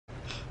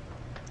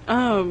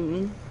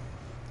Um,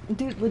 Dude,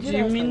 do legit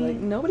you ass though, like,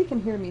 mean nobody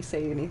can hear me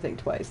say anything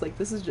twice. Like,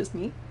 this is just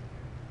me.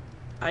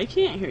 I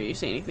can't hear you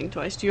say anything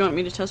twice? Do you want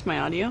me to test my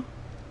audio?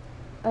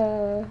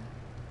 Uh,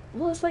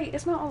 well, it's like,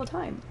 it's not all the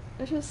time.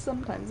 It's just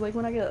sometimes, like,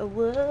 when I get a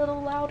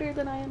little louder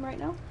than I am right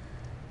now.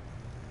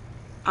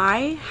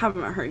 I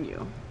haven't heard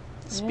you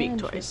speak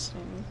twice.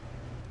 Interesting.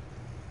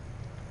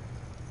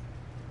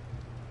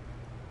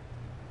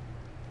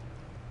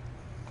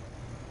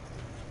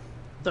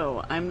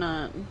 So I'm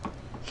not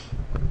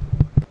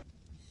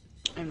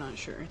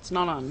sure. It's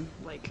not on,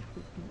 like,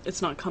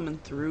 it's not coming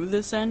through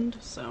this end,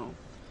 so.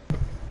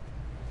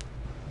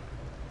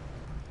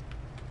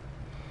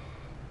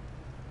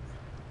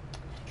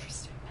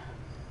 Interesting.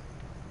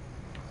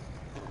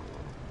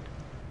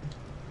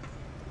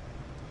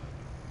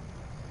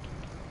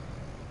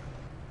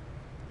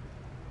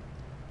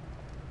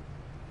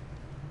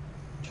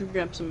 Should we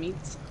grab some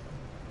meats?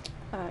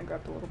 I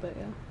grabbed a little bit,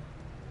 yeah.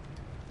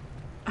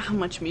 How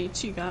much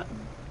meats you got?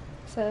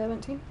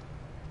 17?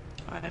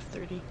 I have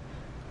 30.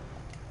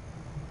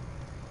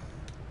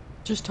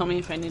 Just tell me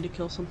if I need to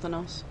kill something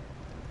else.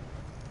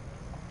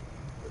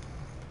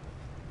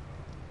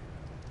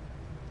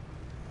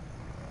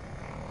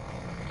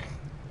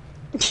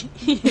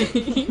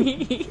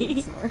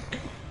 Snore.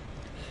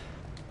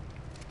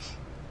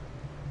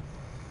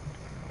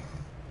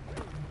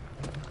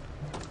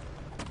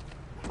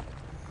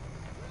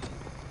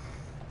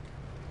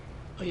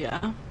 Oh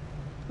yeah?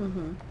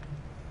 Mm-hmm.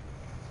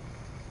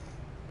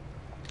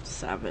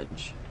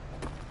 Savage.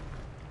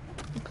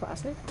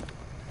 Classic.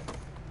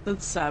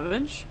 That's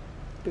savage?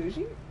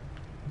 Bougie?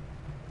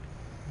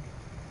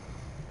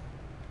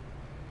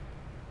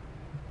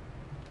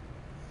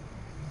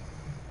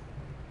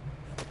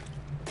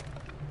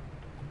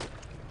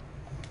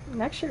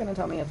 Next, you're gonna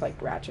tell me it's like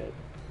Ratchet.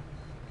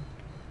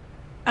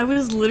 I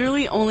was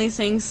literally only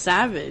saying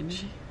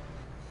savage.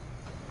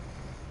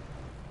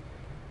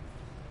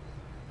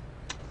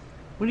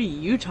 What are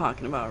you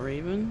talking about,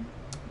 Raven?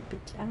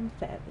 Bitch, I'm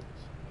savage.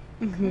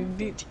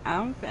 Bitch,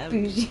 I'm savage.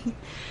 Bougie.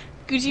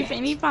 Gucci,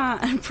 Fendi,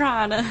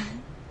 Prada.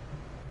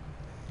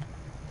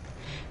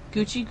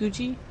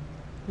 Gucci,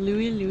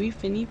 Louis,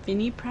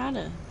 Fendi,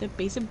 Prada. The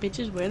basic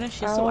bitches wear that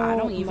shit, so I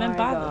don't even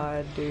bother. Oh my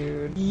god,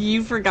 dude.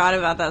 You forgot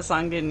about that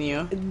song, didn't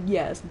you?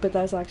 Yes, but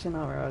that's actually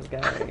not where I was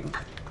going.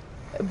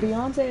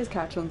 Beyonce is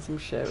catching some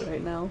shit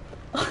right now.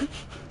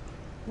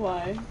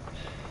 Why?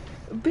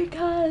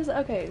 Because,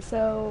 okay,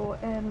 so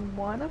in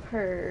one of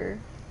her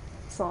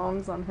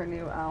songs on her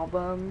new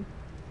album,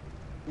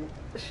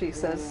 she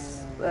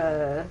says,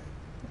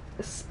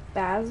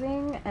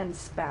 spazzing and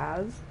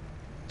spaz.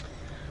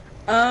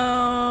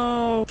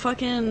 Oh,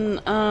 fucking,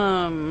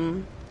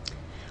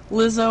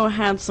 Lizzo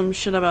had some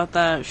shit about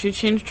that. She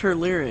changed her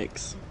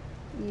lyrics.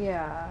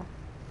 Yeah.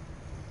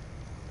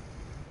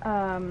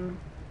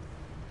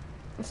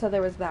 So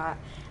there was that.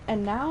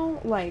 And now,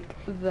 like,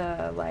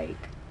 the, like,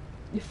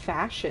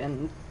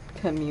 fashion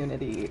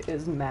community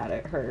is mad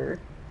at her.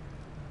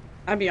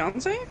 At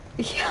Beyonce?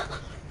 Yeah.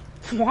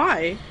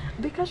 Why?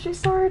 Because she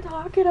started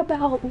talking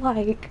about,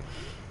 like,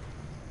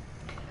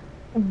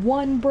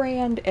 one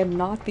brand and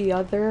not the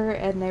other,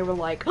 and they were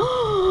like,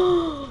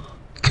 oh,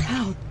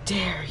 how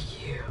dare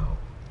you?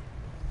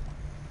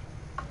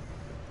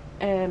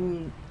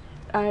 And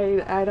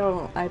I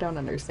don't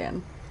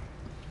understand.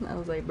 I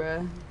was like,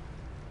 bruh,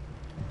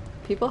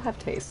 people have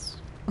tastes,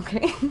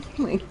 okay?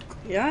 Like,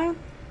 Yeah.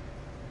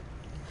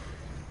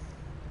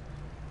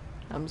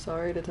 I'm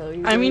sorry to tell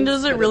you. I mean, this,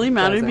 does it but really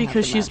matter doesn't have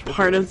because to she's match with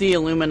part of yours. the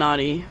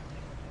Illuminati?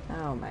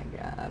 Oh my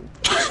god.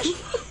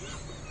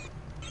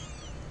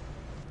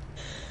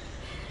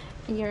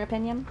 Your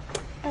opinion?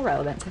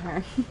 Irrelevant to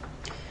her.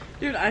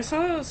 Dude, I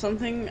saw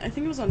something, I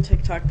think it was on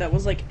TikTok, that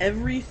was like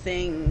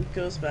everything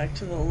goes back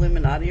to the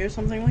Illuminati or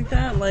something like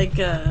that. Like,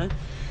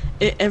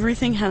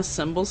 everything has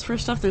symbols for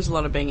stuff. There's a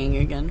lot of banging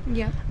again.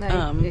 Yep.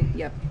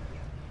 Yep.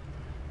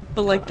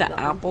 But like Caught the that one.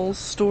 Apple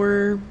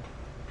store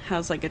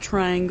has like a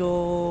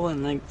triangle,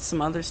 and like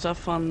some other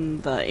stuff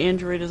on the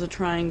Android is a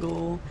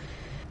triangle.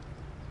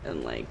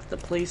 And like the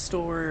Play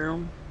Store.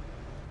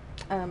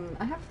 I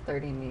have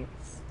 30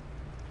 meats.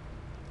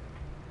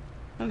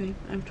 Okay,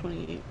 I have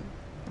 28.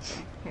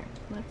 Okay, here,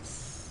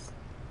 let's...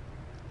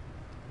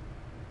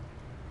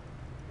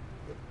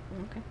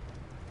 Okay,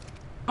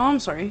 Oh, I'm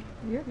sorry.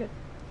 you're good.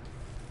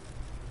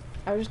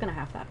 I was just gonna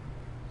have that.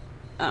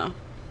 Oh.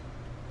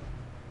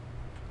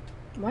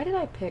 Why did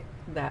I pick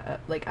that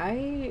up? Like,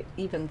 I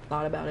even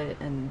thought about it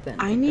and then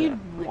I picked it need up.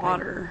 Like,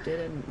 water. I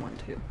didn't want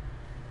to.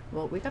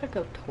 Well, we gotta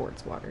go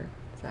towards water.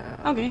 So...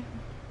 Okay,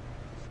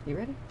 You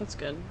ready? that's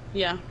good.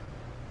 Yeah.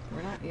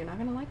 You're not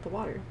gonna like the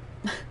water.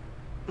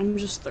 I'm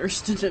just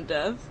thirsty to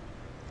death.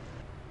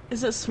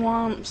 Is it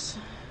swamps?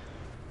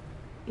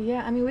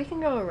 Yeah, I mean, we can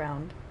go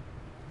around.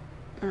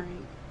 Alright.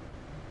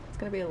 It's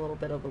gonna be a little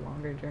bit of a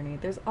longer journey.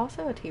 There's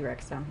also a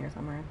T-Rex down here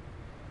somewhere.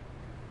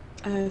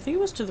 I think it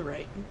was to the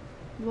right.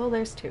 Well,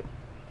 there's two.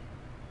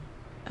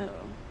 Oh.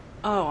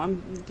 Oh,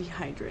 I'm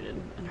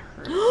dehydrated and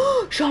hurt.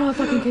 Shauna,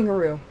 fucking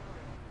kangaroo.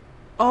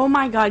 Oh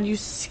my god, you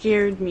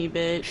scared me,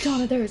 bitch.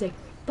 Shauna, there is a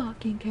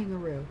fucking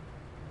kangaroo.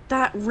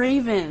 That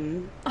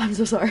Raven. I'm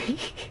so sorry.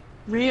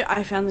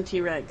 I found the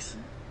T-Rex.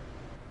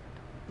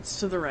 It's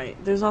to the right.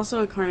 There's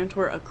also a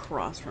Carnotaur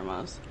across from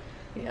us.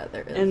 Yeah,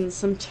 there is. And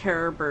some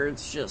terror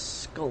birds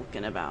just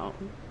skulking about.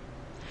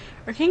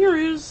 Are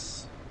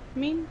kangaroos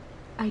mean?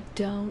 I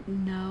don't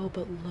know,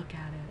 but look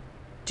at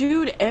it.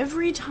 Dude,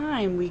 every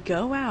time we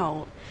go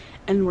out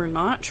and we're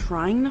not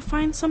trying to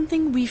find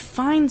something, we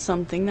find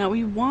something that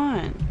we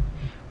want.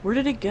 Where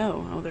did it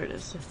go? Oh, there it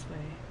is. This way.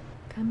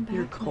 Come back.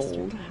 You're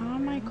cold? Mr. How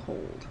am I Kangaroo.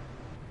 cold?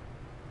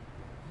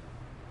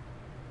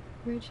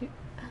 Where'd you...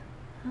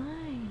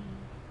 Hi.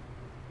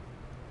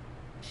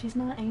 She's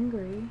not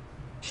angry.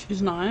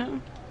 She's not?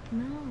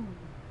 No.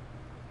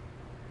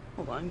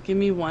 Hold on, give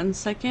me 1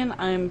 second.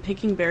 I'm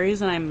picking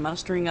berries and I'm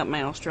mustering up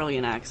my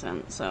Australian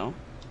accent, so...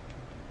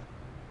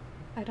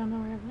 I don't know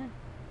where it went.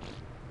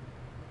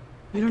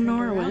 You don't know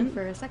where it Turned around went?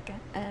 for a second,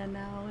 and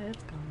now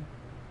it's gone.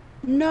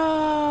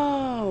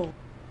 No!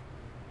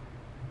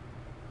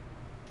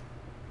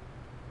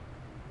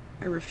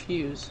 I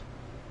refuse.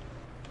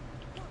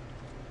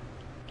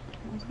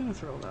 I was gonna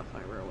throw that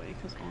fiber away,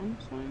 because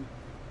honestly...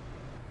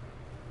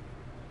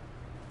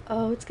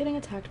 Oh, it's getting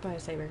attacked by a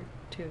saber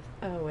tooth.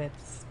 Oh,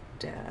 it's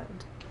dead.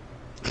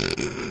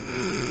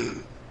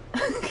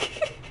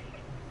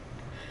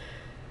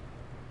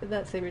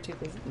 That saber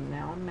tooth is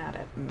now mad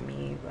at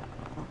me,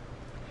 though.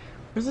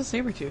 Where's the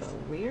saber tooth? So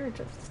we're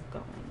just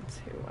going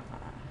to,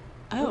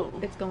 Oh.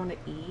 it's going to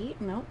eat.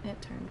 Nope,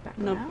 it turned back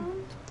Nope.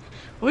 around.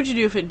 What would you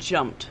do if it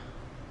jumped?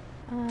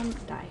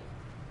 Die.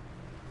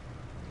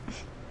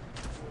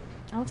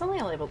 Oh, it's only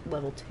a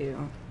level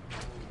 2.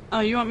 Oh,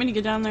 you want me to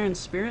get down there and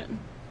spear it?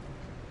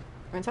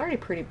 It's already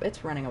pretty,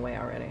 it's running away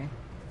already.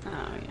 Oh,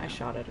 yeah. I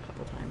shot it a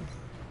couple times.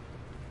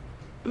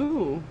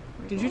 Ooh.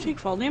 Did you take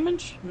fall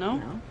damage? No?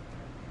 No.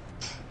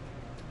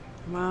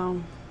 Wow.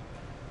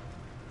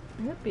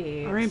 It would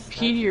be.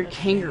 R.I.P. to your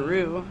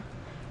kangaroo.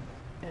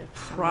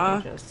 If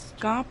somebody just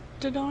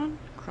Crocoptodon?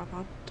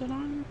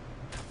 Cropoptodon?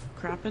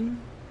 Crappin?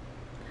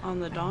 On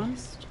the I dawn?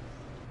 missed.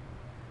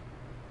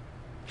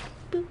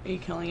 Are you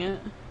killing it?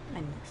 I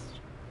missed.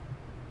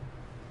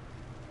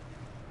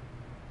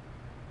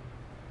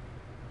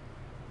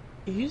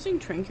 Are you using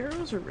trank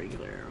arrows or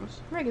regular arrows?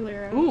 Regular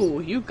arrows.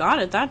 Ooh, you got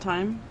it that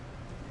time.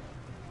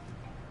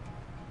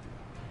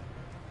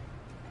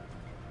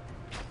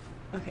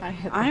 Okay, I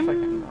hit the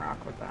fucking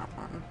rock with that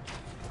one.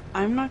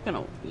 I'm not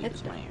gonna use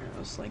It's my done.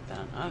 arrows like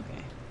that.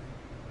 Okay.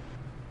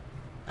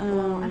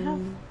 Well, I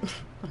have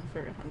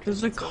over 100.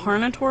 There's a so-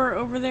 Carnotaur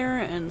over there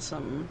and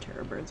some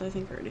terror birds. I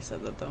think I already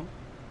said that though.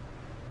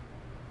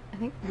 I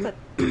think that's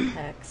a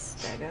Hex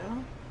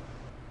Stego.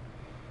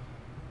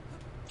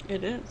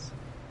 It is.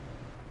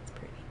 It's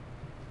pretty.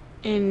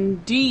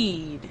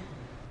 Indeed.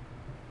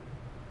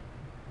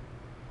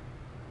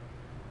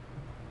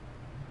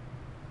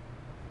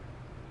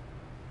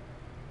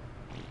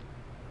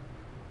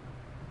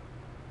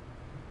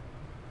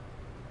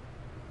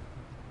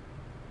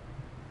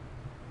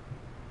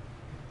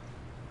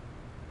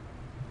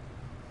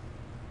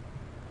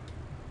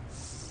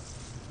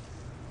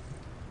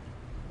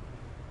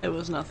 It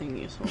was nothing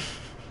useful.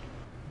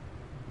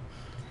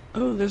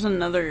 Oh, there's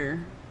another...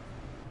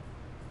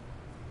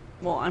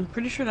 Well, I'm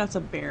pretty sure that's a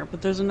bear,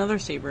 but there's another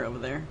saber over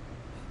there.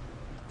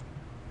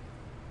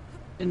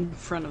 In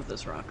front of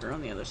this rock, or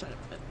on the other side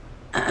of it.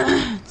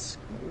 It's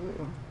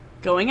Ooh.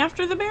 going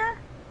after the bear?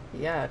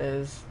 Yeah, it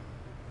is.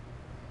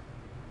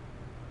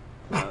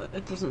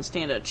 It doesn't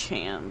stand a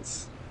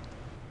chance.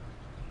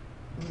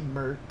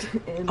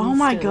 Murked. Oh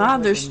my Instead god,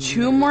 of there's a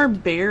 2 murk. more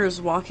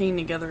bears walking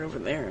together over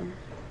there.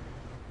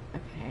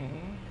 Okay.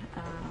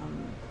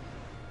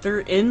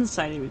 They're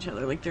inside of each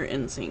other, like they're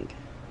in sync.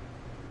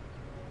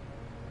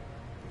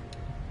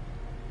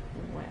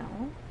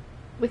 Well,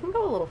 we can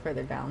go a little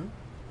further down.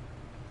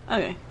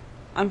 Okay,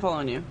 I'm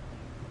following you.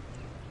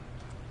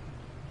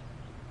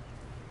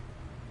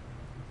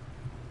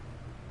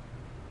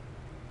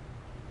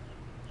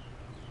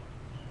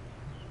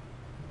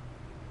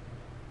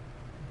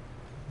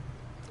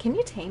 Can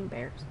you tame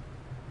bears?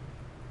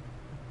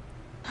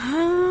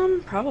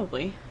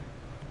 Probably.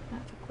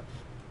 That's a cliff.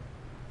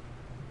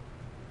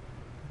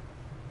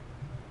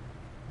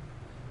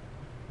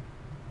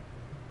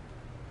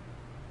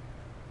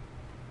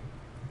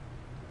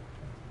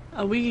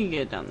 Oh, we can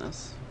get down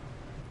this.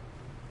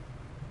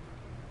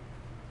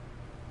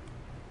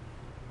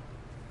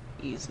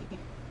 Easy.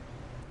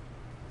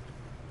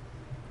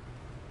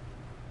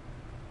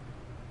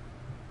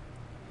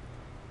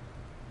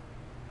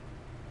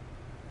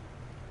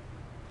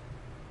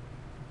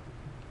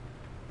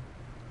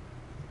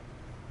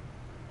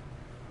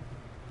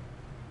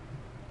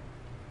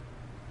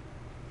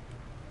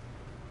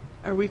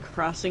 Are we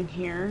crossing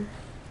here?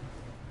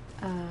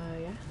 Yeah.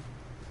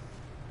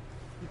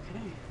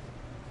 Okay.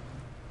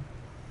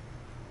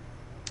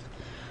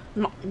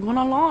 Not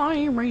gonna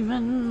lie,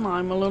 Raven,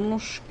 I'm a little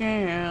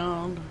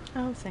scared.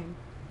 Oh, same.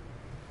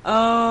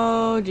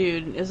 Oh,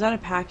 dude, is that a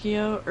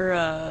Pachyo or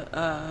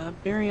a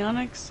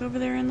Baryonyx over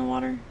there in the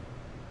water?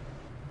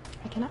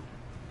 I cannot.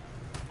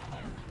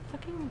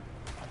 Fucking.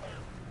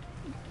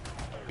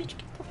 Bitch,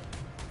 get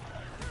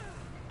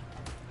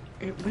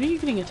the What are you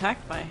getting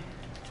attacked by?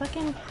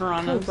 fucking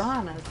Piranhas.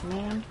 piranhas,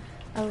 man.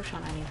 Oh,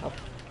 Sean, I need help.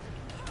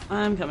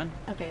 I'm coming.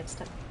 Okay, it's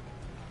done.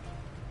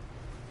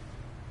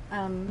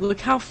 Look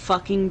how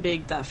fucking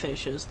big that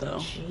fish is, though.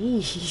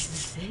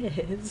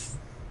 Jesus.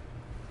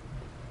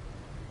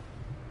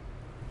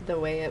 The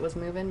way it was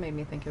moving made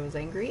me think it was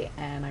angry,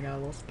 and I got a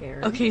little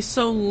scared. Okay,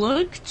 so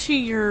look to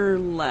your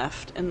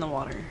left in the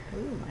water.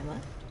 Ooh, my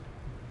left.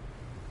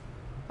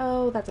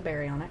 Oh, that's a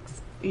baryonyx.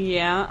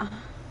 Yeah.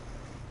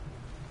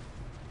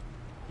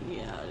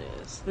 Yeah,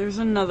 it is. There's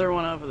another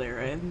one over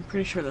there. I'm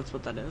pretty sure that's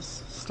what that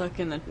is. Stuck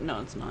in the...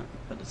 No, it's not.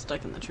 But it's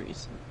stuck in the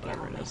trees.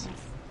 Whatever it is.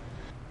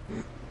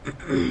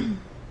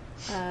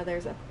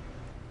 There's a... A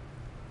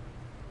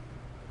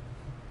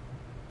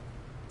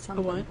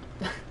something. what?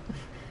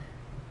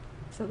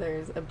 So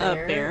there's a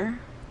bear. A bear?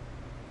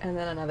 And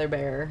then another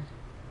bear.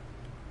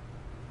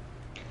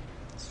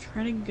 Let's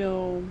try to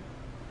go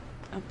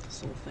up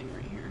this little thing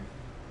right here.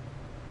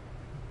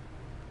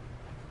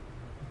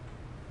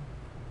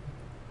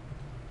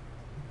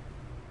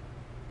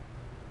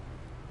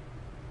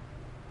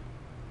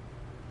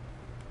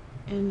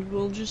 And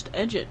we'll just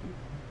edge it.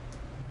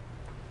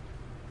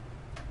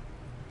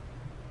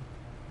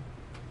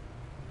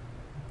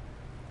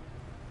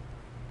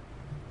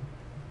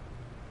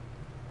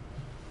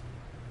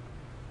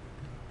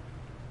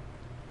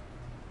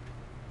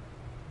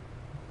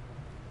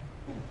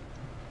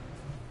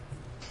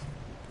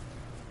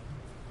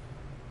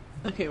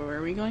 Okay, where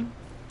are we going?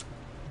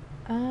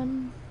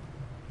 Well,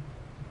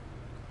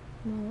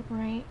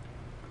 right.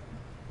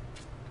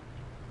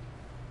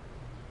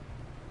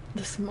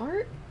 The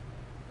smart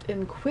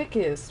and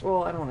quickest,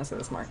 well, I don't want to say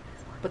the smart,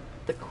 but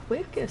the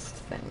quickest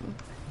thing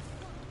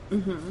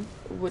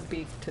would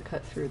be to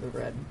cut through the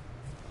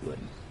redwood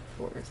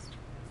forest.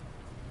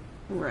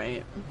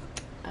 Right.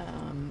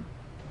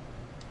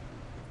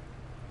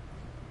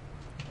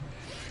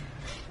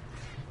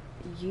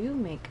 You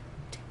make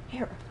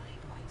terrifying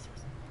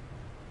noises.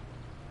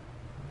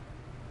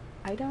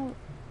 I don't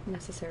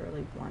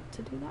necessarily want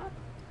to do that.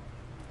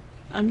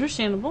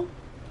 Understandable.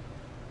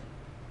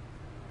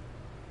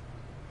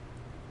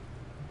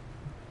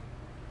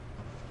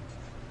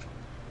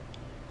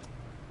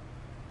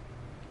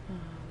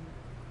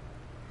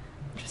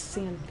 Just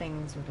seeing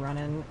things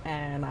running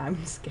and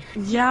I'm scared.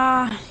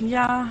 Yeah,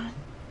 yeah.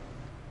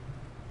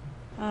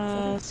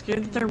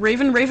 Scared that they're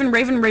Raven. On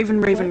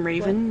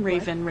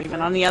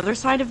the other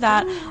side of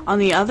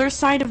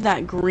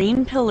that,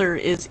 green pillar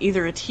is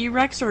either a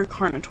T-Rex or a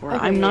Carnotaur.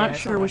 Okay, I'm yeah, not I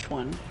sure saw which that.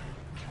 one.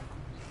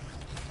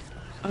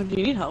 Oh, do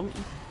you need help?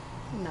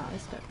 No,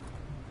 it's dead.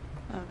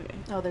 Okay.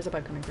 Oh, there's a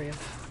bug coming for you.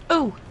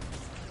 Oh!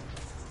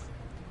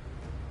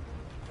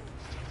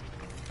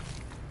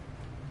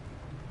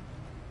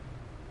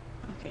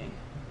 Okay.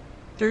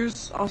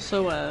 There's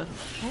also a...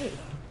 Hey.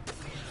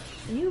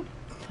 You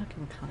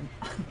fucking cunt.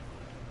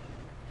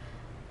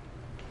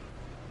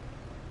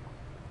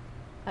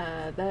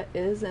 That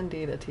is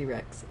indeed a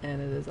T-Rex,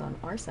 and it is on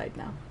our side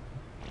now.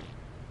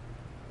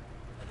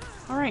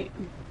 Alright.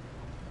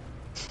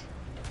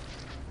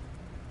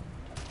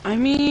 I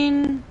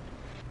mean...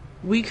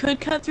 We could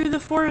cut through the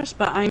forest,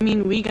 but I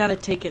mean, we gotta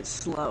take it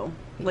slow.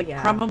 Like,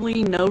 Yeah.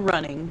 probably no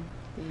running.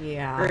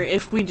 Yeah. Or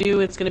if we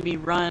do, it's gonna be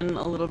run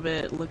a little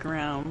bit, look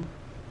around.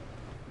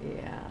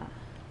 Yeah.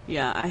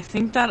 Yeah, I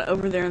think that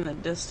over there in the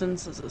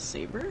distance is a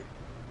saber.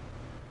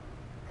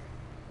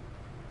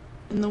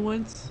 In the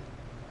woods.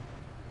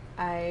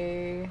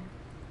 I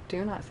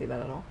do not see that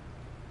at all.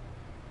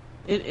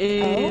 It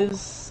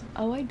is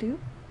Oh, I do?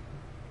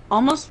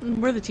 almost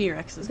where the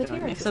T-Rex is The going,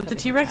 T-Rex is except the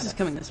coming T-Rex at is us.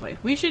 coming this way.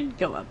 We should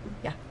go up.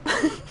 Yeah.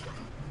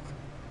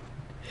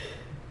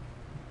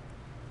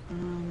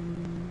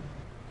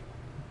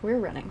 We're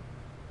running.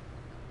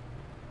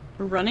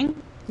 We're running?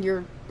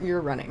 You're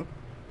running.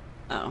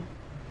 Oh.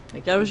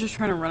 Like, Yeah, I was just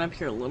trying to run up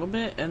here a little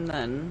bit, and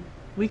then...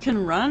 We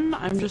can run?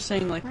 I'm just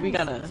saying, like, we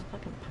Christ, gotta... This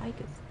fucking pike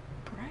is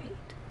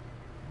bright.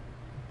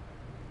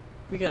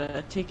 We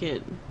gotta take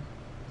it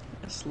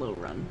a slow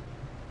run.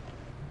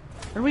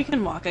 Or we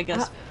can walk, I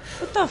guess.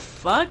 What the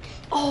fuck?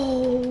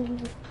 Oh!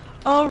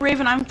 Oh,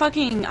 Raven, I'm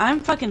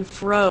fucking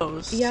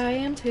froze. Yeah, I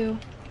am too.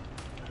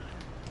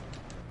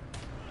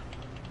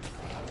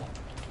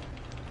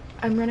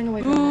 I'm running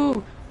away from it.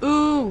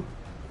 Ooh!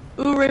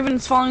 Ooh, Raven,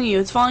 it's following you,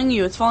 it's following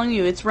you, it's following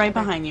you, it's right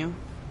behind you.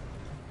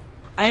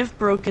 I have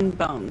broken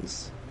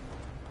bones.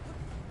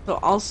 So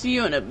I'll see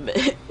you in a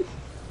bit.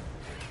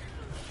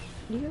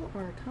 You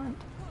are a cunt.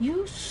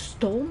 You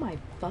stole my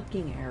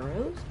fucking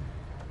arrows?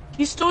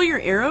 You stole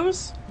your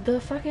arrows? The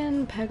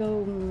fucking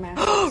Pego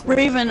Master.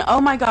 Raven, oh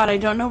my god, I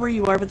don't know where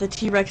you are, but the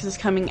T-Rex is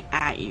coming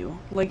at you.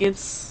 Like,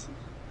 it's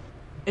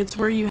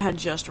where you had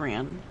just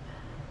ran.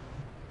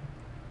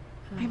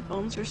 My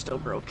bones are still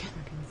broken.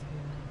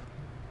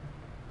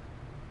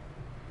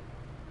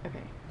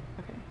 Okay.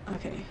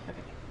 Okay.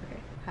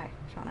 Hi,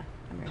 Shauna.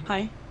 I'm ready.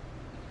 Hi.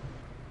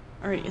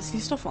 Alright, is he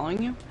still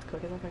following you? As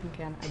quick as I fucking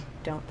can. I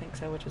don't think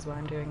so, which is why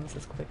I'm doing this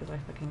as quick as I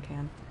fucking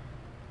can.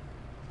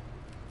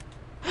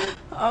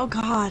 Oh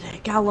god,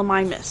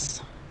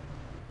 Gallimimus.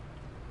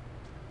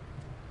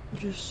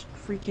 Just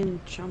freaking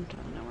jumped out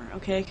of nowhere.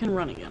 Okay, I can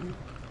run again.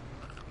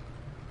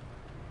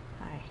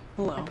 Hi.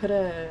 Hello. I put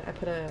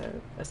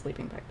a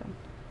sleeping bag down.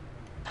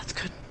 That's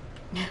good.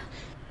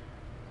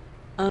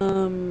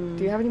 Do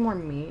you have any more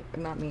meat?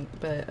 Not meat,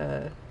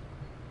 but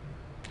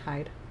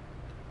hide.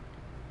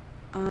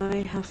 I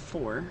have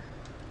 4.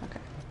 Okay.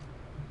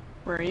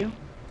 Where are you?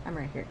 I'm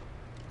right here.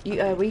 You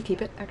Okay. will you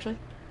keep it actually?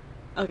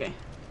 Okay.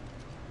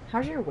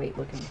 How's your weight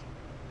looking?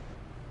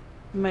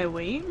 My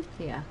weight?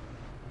 Yeah.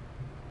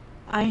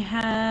 I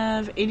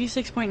have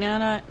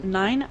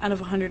 86.9 out of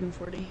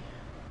 140.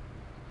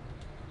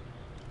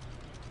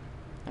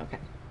 Okay.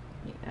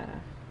 Yeah.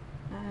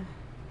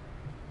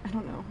 I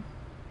don't know.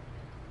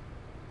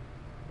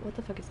 What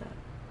the fuck is that?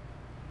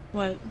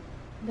 What?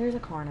 There's a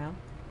car now.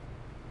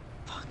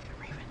 Fuck,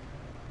 Raven.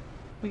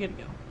 We gotta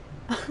go.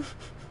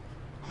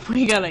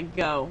 We gotta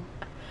go.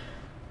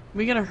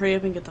 We gotta hurry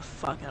up and get the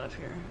fuck out of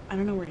here. I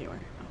don't know where you are.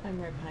 Oh.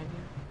 I'm right behind you.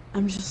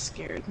 I'm just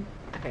scared.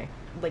 Okay.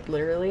 Like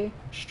literally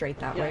straight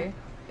that Yeah. way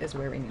is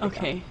where we need to go.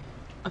 Okay.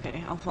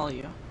 Okay, I'll follow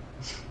you.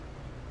 I'm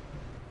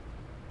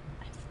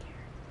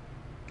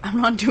scared. I'm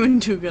not doing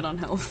too good on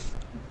health.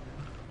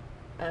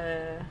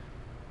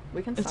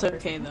 We can It's stop for a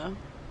okay second. though.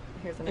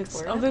 Here's an It's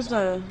explorer. there's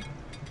a.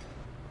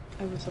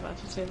 I was about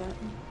to say that.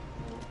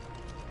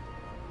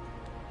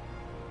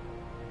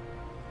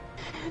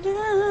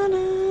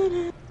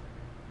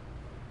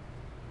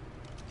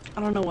 I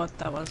don't know what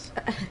that was.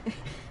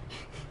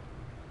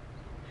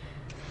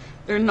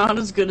 They're not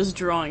as good as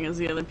drawing as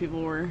the other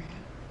people were.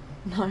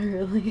 Not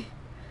really.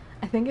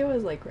 I think it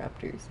was like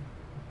raptors.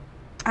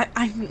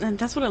 And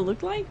that's what it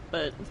looked like,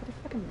 but Is that a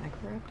fucking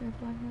microraptor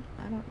flying?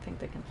 I don't think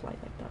they can fly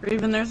like that.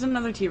 Raven, there's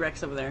another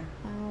T-Rex over there.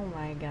 Oh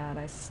my god,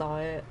 I saw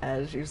it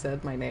as you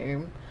said my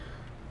name.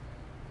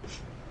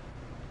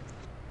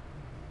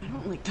 I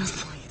don't like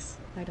this place.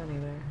 I don't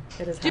either.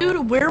 It is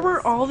Dude, where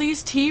were all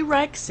these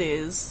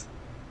T-Rexes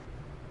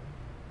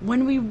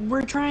when we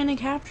were trying to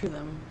capture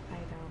them? I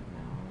don't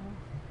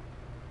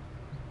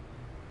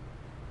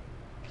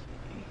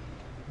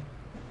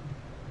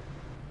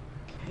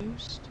know.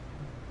 Coast?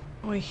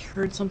 Oh, I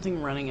heard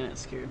something running and it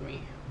scared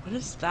me. What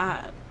is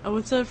that? Oh,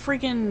 it's a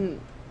freaking...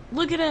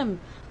 Look at him!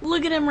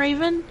 Look at him,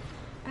 Raven!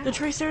 The Ow.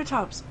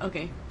 Triceratops.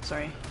 Okay,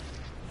 sorry.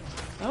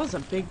 That was a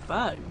big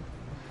bug.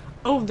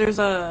 Oh, there's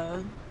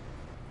a...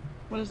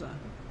 What is that?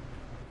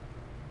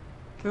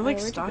 They're like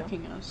where'd you go?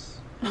 stalking us.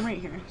 I'm right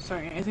here.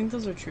 Sorry, I think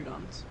those are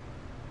Trudons.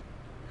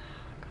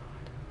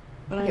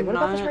 But Okay, I'm what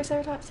not... about the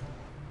Triceratops?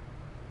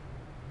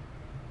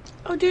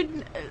 Oh,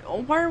 dude,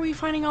 why are we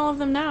finding all of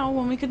them now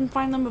when we couldn't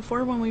find them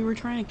before when we were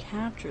trying to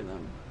capture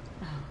them?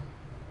 Oh.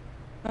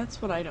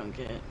 That's what I don't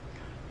get.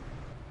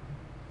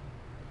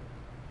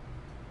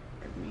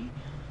 Pardon me.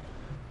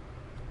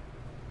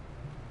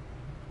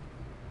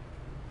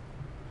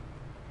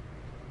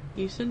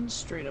 You said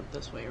straight up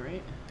this way,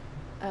 right?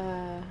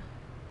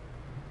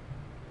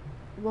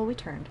 Well, we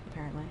turned,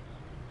 apparently.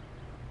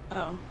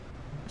 Oh,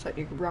 So,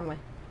 you're wrong way.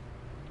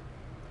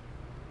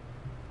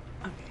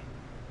 okay.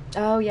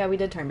 Oh, yeah, we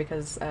did turn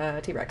because,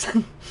 T-Rex.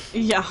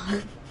 Yeah.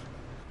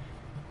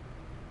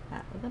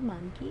 That was a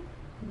monkey.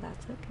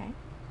 That's okay.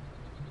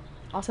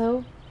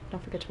 Also,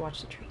 don't forget to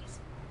watch the trees.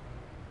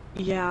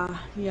 Yeah,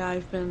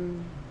 I've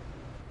been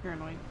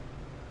paranoid.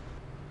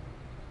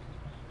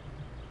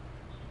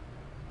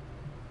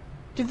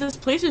 Dude, this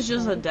place is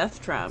just a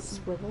death trap.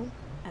 Swivel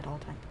at all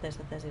times. There's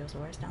a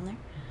Thesiosaurus down there.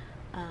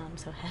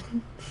 So head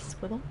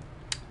swivel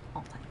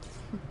all times.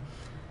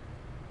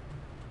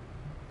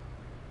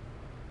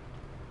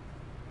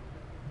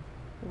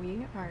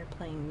 We are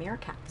playing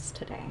Meerkats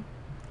today.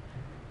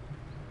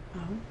 Oh.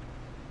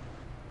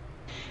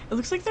 It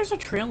looks like there's a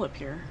trail up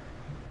here.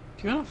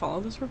 Do you want to follow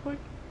this real quick?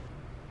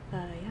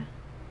 Yeah.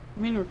 I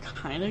mean, we're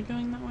kind of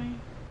going that way.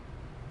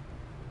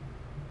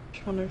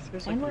 Just wonder if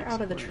there's like And an we're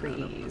out of the explorer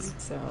out up trees, there.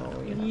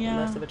 so, you know, Yeah.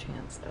 less of a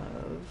chance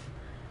of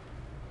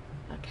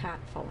a cat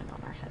falling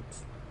on our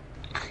heads.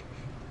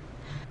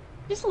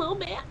 Just a little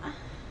bit.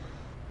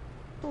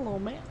 A little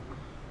bit.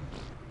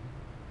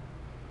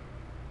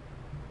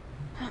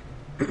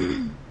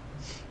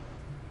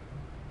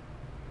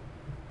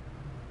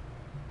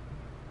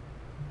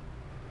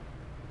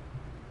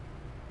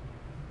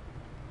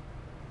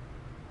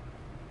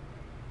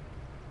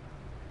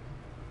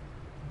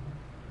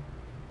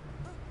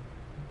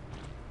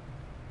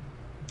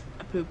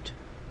 I pooped.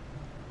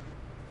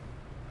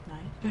 Nice.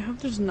 I hope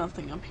there's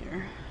nothing up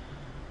here.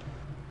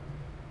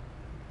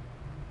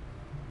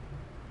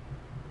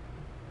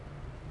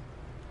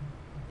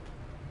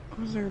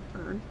 Was there a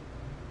bird?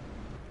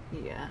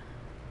 Yeah.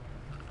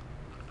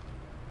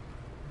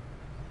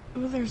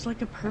 Oh, there's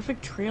like a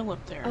perfect trail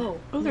up there. Oh,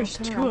 Oh, no, there's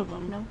turn 2 around. of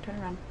them. No, turn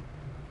around.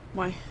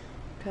 Why?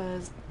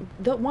 Because,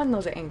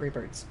 those are angry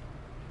birds.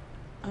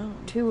 Oh.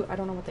 2, I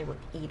don't know what they were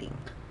eating.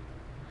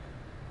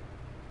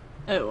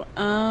 Oh,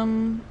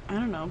 I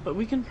don't know, but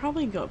we can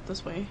probably go up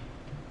this way.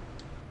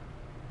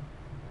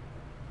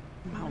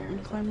 Where Mountain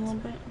is climb a it little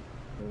this bit.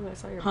 Ooh, I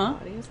saw your Huh?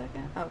 body a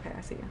second. Okay,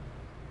 I see you.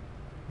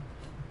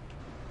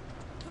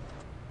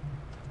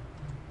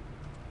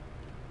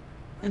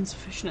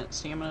 insufficient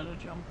stamina to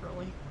jump,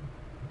 really.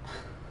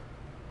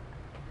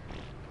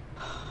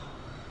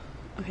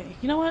 Okay,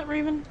 you know what,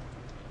 Raven?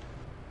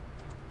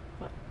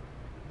 What?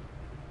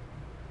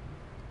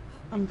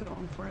 I'm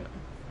going for it.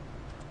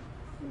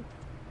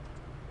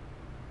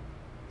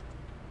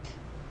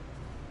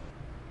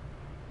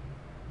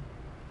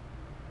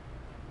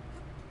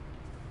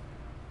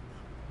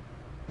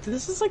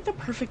 This is like the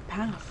perfect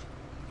path.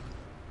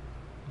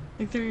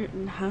 Like there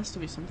has to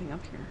be something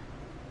up here.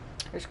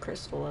 There's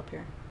crystal up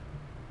here.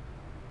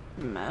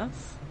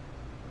 Meth?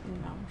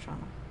 No,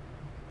 Shauna.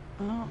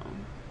 Oh.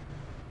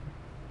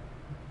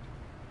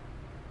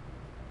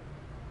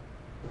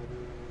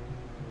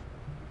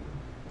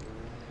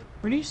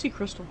 Where do you see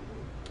crystal?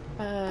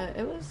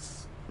 It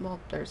was... Well,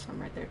 there's some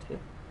right there, too.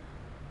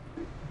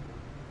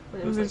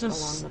 But it Ooh, was, there's like, a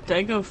along the path.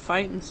 stego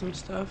fighting some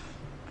stuff.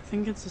 I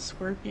think it's a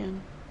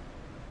scorpion.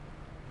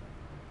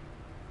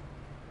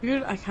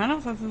 Dude, I kind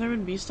of thought that there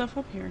would be stuff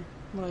up here.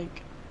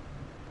 Like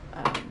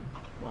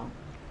Well...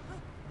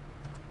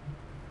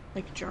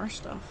 like jar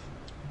stuff.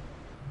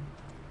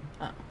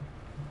 Oh.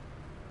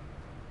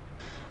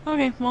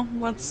 Okay, well,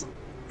 let's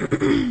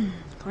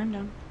climb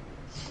down.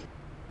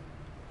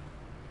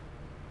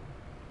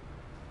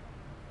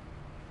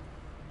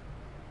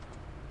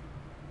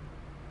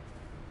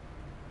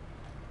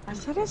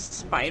 Is that a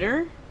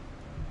spider?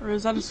 Or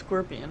is that a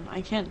scorpion?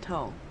 I can't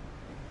tell.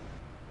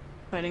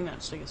 Fighting that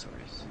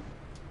stegosaurus.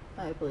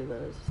 I believe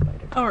that is a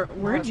spider. Oh,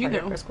 where'd you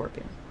go? A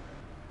scorpion.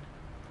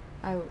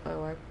 I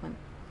went...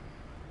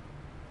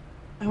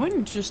 I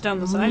went just down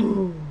the side.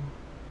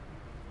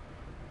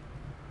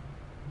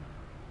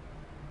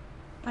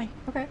 Hi.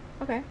 Okay,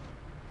 okay.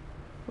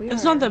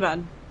 It's not that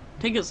bad.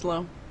 Take it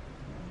slow.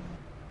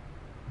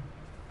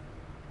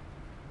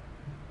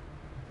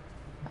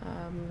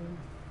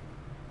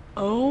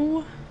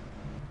 Oh.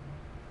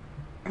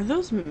 Are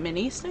those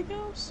mini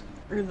stegos?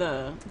 Or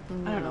the...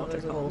 No, I don't know what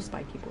they're those are little called.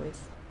 spiky boys.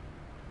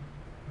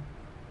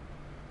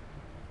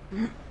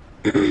 With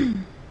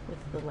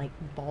the, like,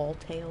 ball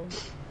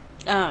tails.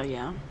 Oh,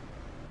 yeah.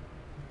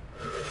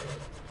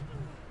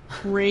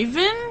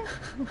 Raven?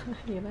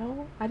 You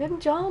know? I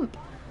didn't jump.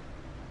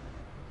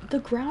 The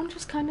ground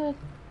just kind of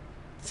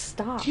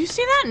stopped. Do you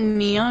see that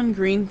neon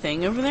green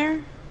thing over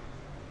there?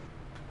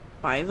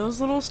 By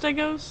those little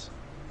stegos?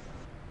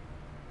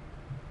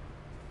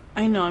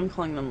 I know I'm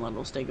calling them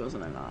little stegos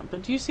and they're not,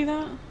 but do you see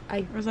that?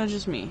 Or is that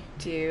just me?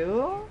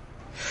 Do?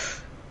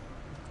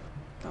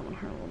 That one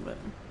hurt a little bit.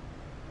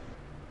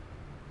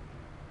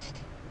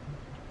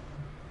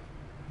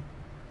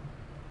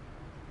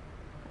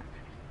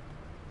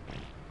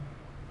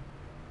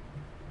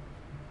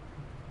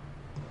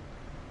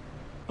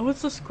 Oh,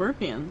 it's the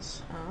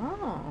scorpions.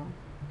 Oh.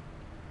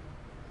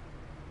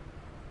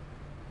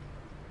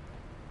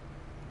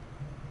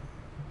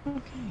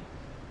 Okay.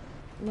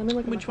 Let me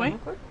look at Which my way? phone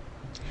real quick.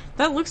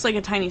 That looks like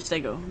a tiny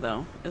stego,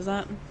 though. Is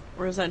that...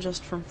 or is that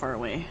just from far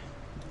away?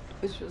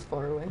 It's just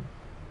far away.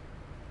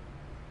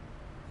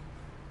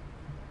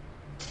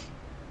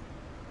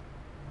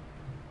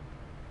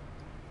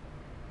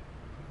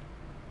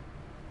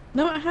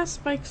 No, it has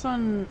spikes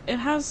on... It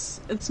has...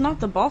 It's not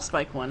the ball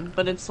spike one,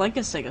 but it's like a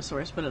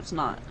stegosaurus, but it's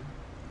not.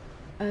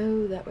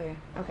 Oh, that way.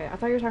 Okay, I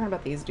thought you were talking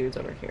about these dudes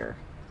over here.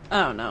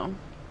 Oh, no.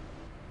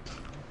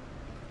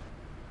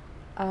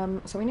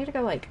 So we need to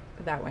go, like,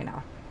 that way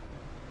now.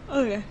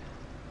 Okay.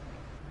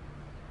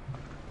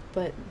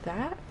 But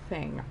that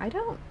thing, I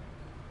don't...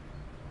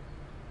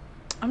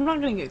 I'm not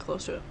gonna get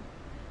close to it.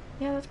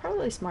 Yeah, that's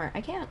probably smart.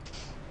 I can't...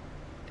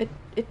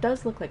 It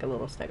does look like a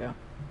little stego.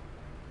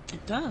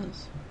 It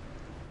does.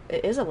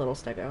 It is a little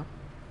stego.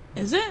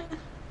 Is it?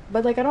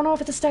 But, like, I don't know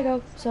if it's a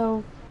stego,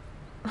 so...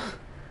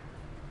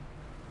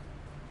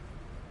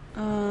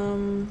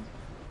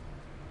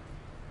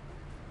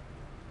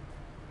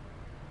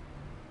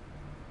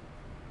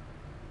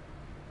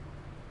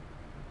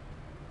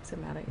 Is it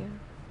mad at you?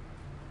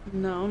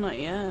 No, not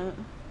yet.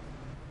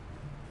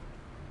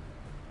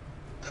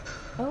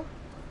 Oh?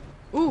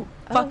 Ooh,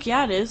 fuck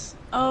yeah it is.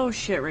 Oh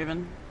shit,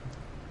 Raven.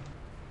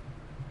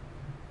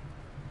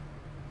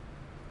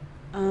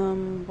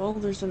 Well,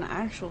 there's an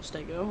actual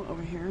stego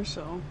over here,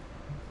 so...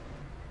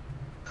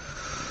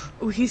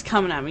 Ooh, he's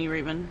coming at me,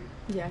 Raven.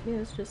 Yeah, he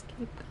is. Just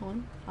keep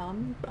going.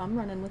 I'm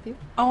running with you.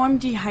 Oh, I'm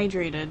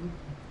dehydrated.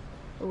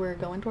 We're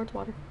going towards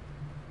water.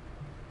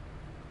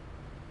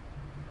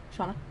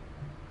 Shauna?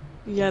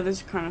 Yeah,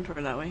 there's a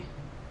Carnotaur that way.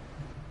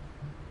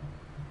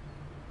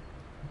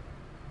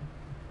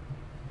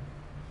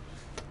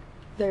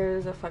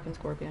 There's a fucking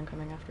scorpion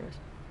coming after us.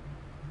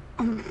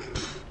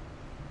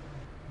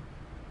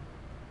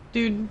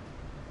 Dude.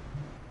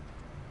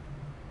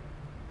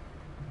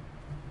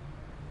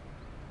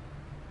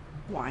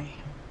 Why?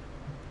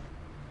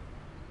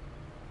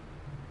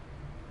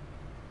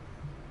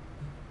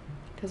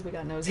 Because we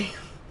got nosy.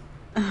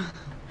 Ouch.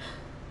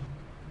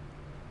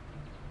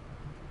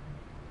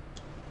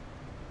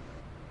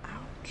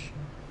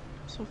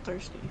 I'm so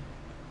thirsty.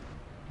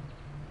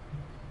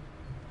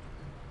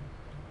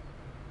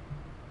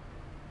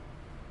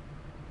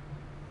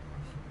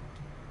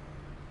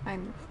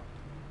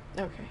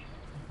 Okay.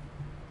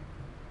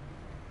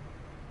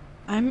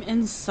 I'm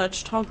in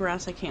such tall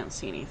grass I can't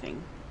see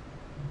anything.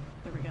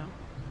 There we go.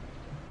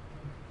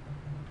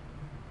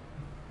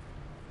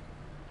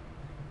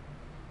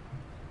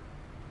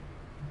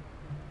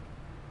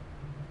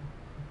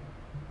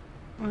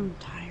 I'm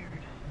tired.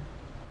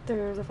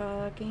 There's a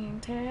fucking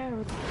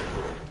terror.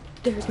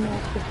 There's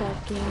multiple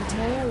fucking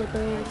terror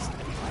birds.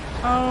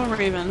 Oh,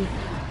 Raven.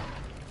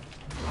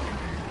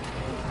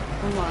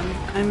 Hold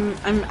on.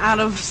 I'm out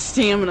of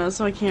stamina,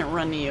 so I can't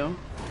run to you.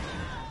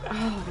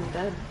 Oh, I'm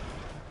dead.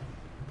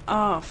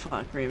 Oh,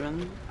 fuck,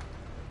 Raven.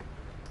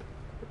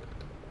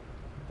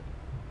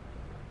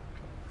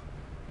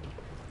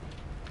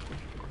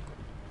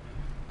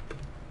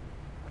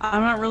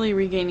 I'm not really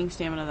regaining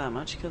stamina that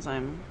much because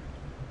I'm...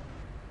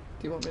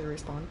 Do you want me to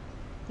respawn?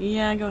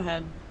 Yeah, go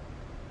ahead.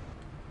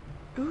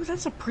 Ooh,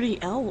 that's a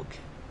pretty elk.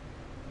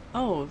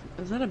 Oh,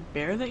 is that a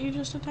bear that you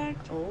just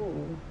attacked?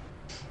 Oh.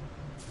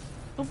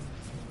 Oh.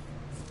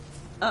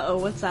 Uh-oh,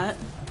 what's that?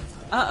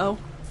 Uh-oh.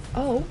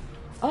 Oh.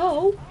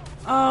 Oh.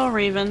 Oh,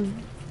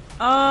 Raven.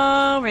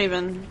 Oh,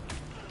 Raven.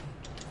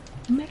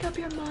 Make up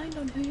your mind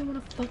on who you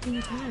want to fucking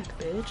attack,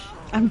 bitch.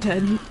 I'm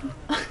dead.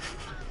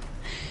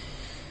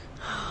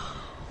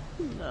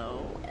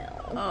 No.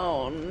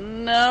 Oh,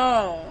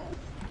 no.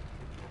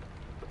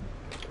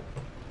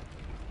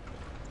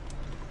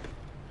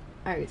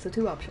 Alright, so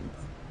 2 options.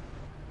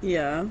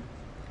 Yeah.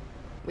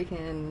 We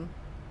can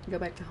go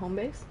back to home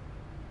base.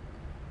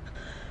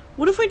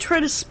 What if we try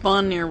to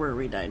spawn near where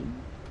we died?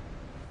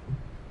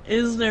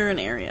 Is there an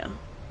area?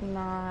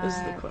 Not Is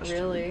the question.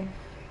 really.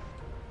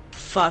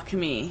 Fuck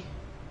me.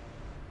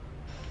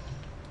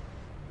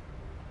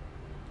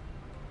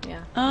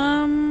 Yeah.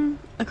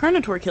 A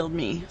Carnotaur killed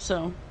me,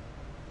 so...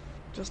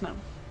 Just now.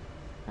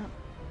 Oh.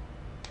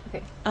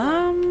 Okay.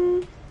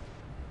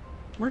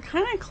 We're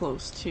kind of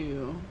close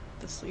to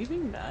the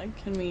sleeping bag.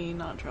 Can we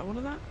not travel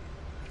to that?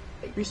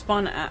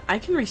 Respawn at... I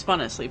can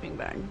respawn at sleeping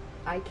bag.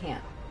 I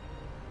can't.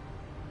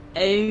 Oh.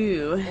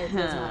 It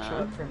does not show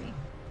up for me.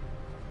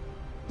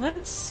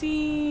 Let's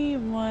see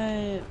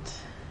what...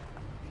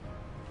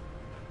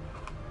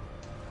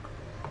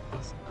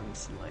 Let's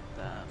unselect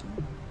that.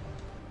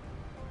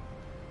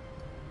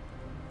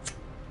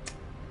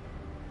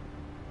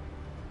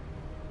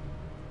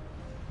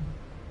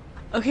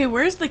 Okay,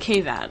 where's the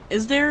cave at?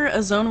 Is there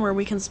a zone where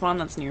we can spawn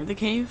that's near the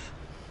cave?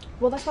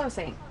 Well, that's what I was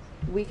saying.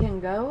 We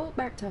can go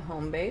back to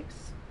home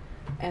base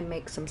and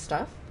make some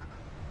stuff.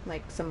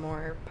 Like some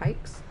more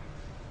pikes.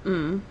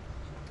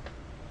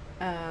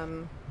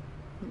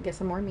 Get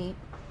some more meat.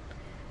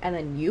 And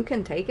then you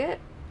can take it,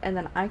 and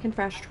then I can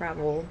fast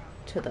travel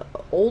to the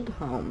old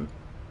home.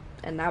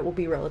 And that will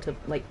be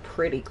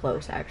pretty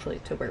close, actually,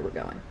 to where we're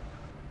going.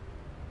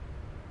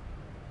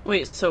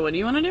 Wait, so what do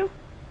you want to do?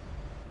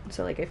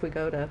 So, if we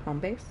go to home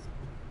base,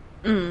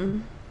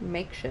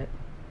 make shit.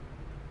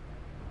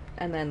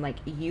 And then,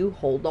 you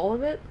hold all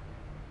of it,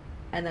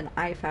 and then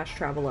I fast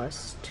travel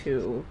us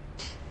to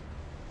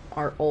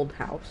our old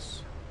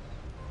house.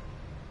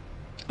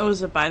 Oh,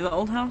 is it by the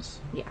old house?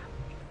 Yeah.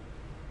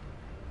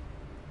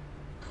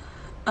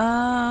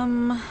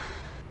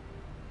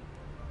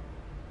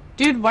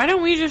 Dude, why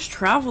don't we just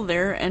travel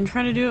there and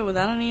try to do it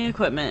without any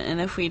equipment?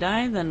 And if we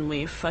die, then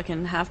we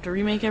fucking have to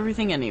remake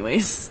everything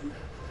anyways.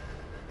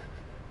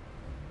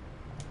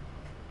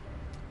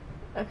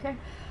 Okay.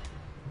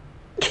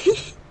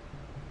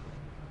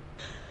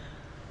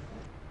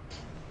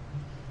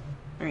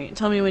 Alright,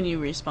 tell me when you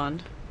respawn.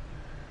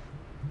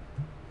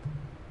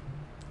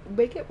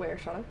 Bake it where,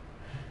 Shauna?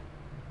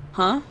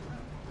 Huh?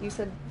 You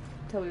said,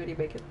 tell me when you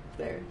bake it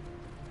there.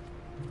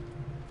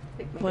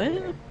 Make it What?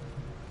 there.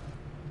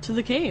 To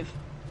the cave.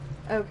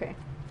 Okay.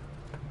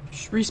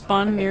 Just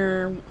respawn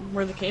near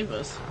where the cave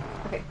was.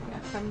 Okay, yeah,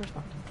 I'm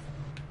responding.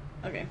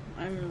 Okay,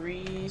 I'm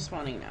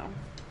respawning now.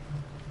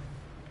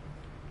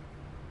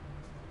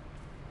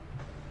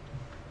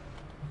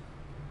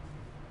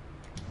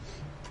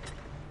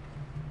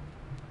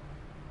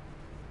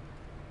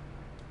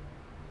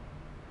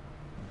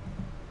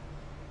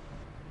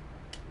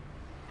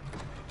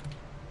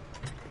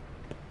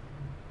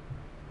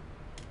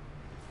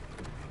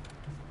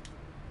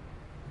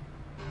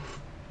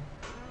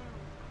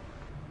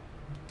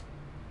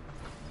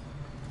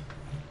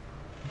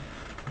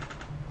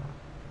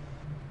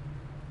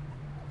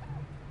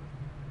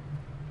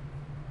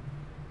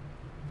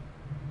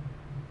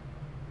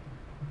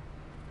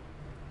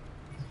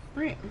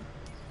 Right.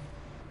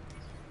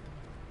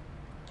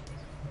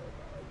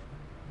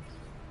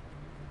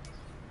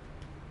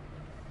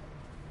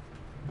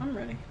 I'm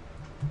ready.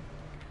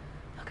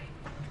 Okay.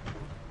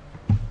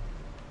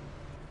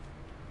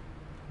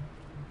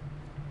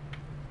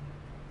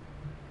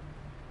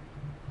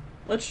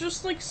 Let's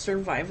just,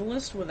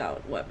 survivalist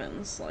without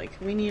weapons.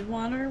 We need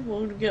water,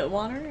 we'll get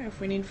water. If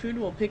we need food,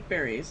 we'll pick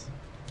berries.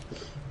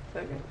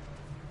 Okay.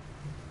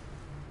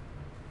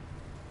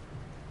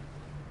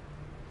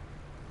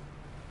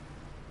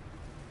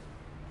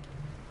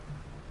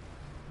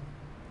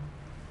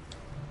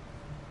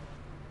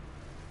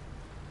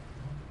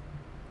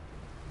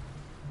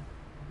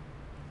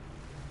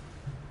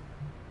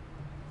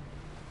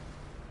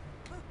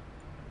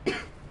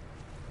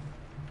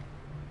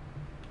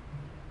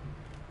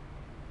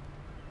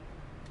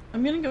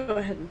 I'm gonna go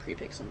ahead and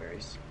pre-pick some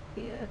berries.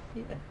 Yeah,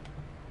 yeah.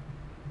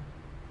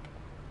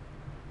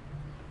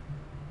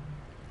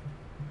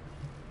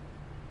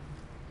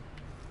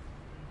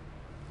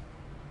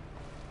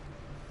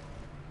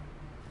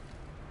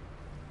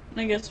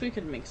 I guess we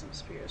could make some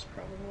spears,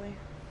 probably.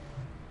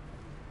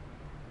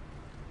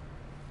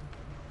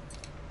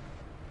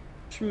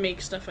 Just make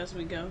stuff as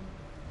we go.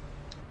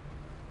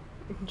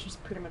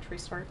 Just pretty much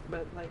restart,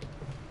 but like...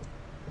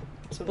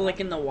 So but like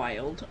in the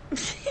wild.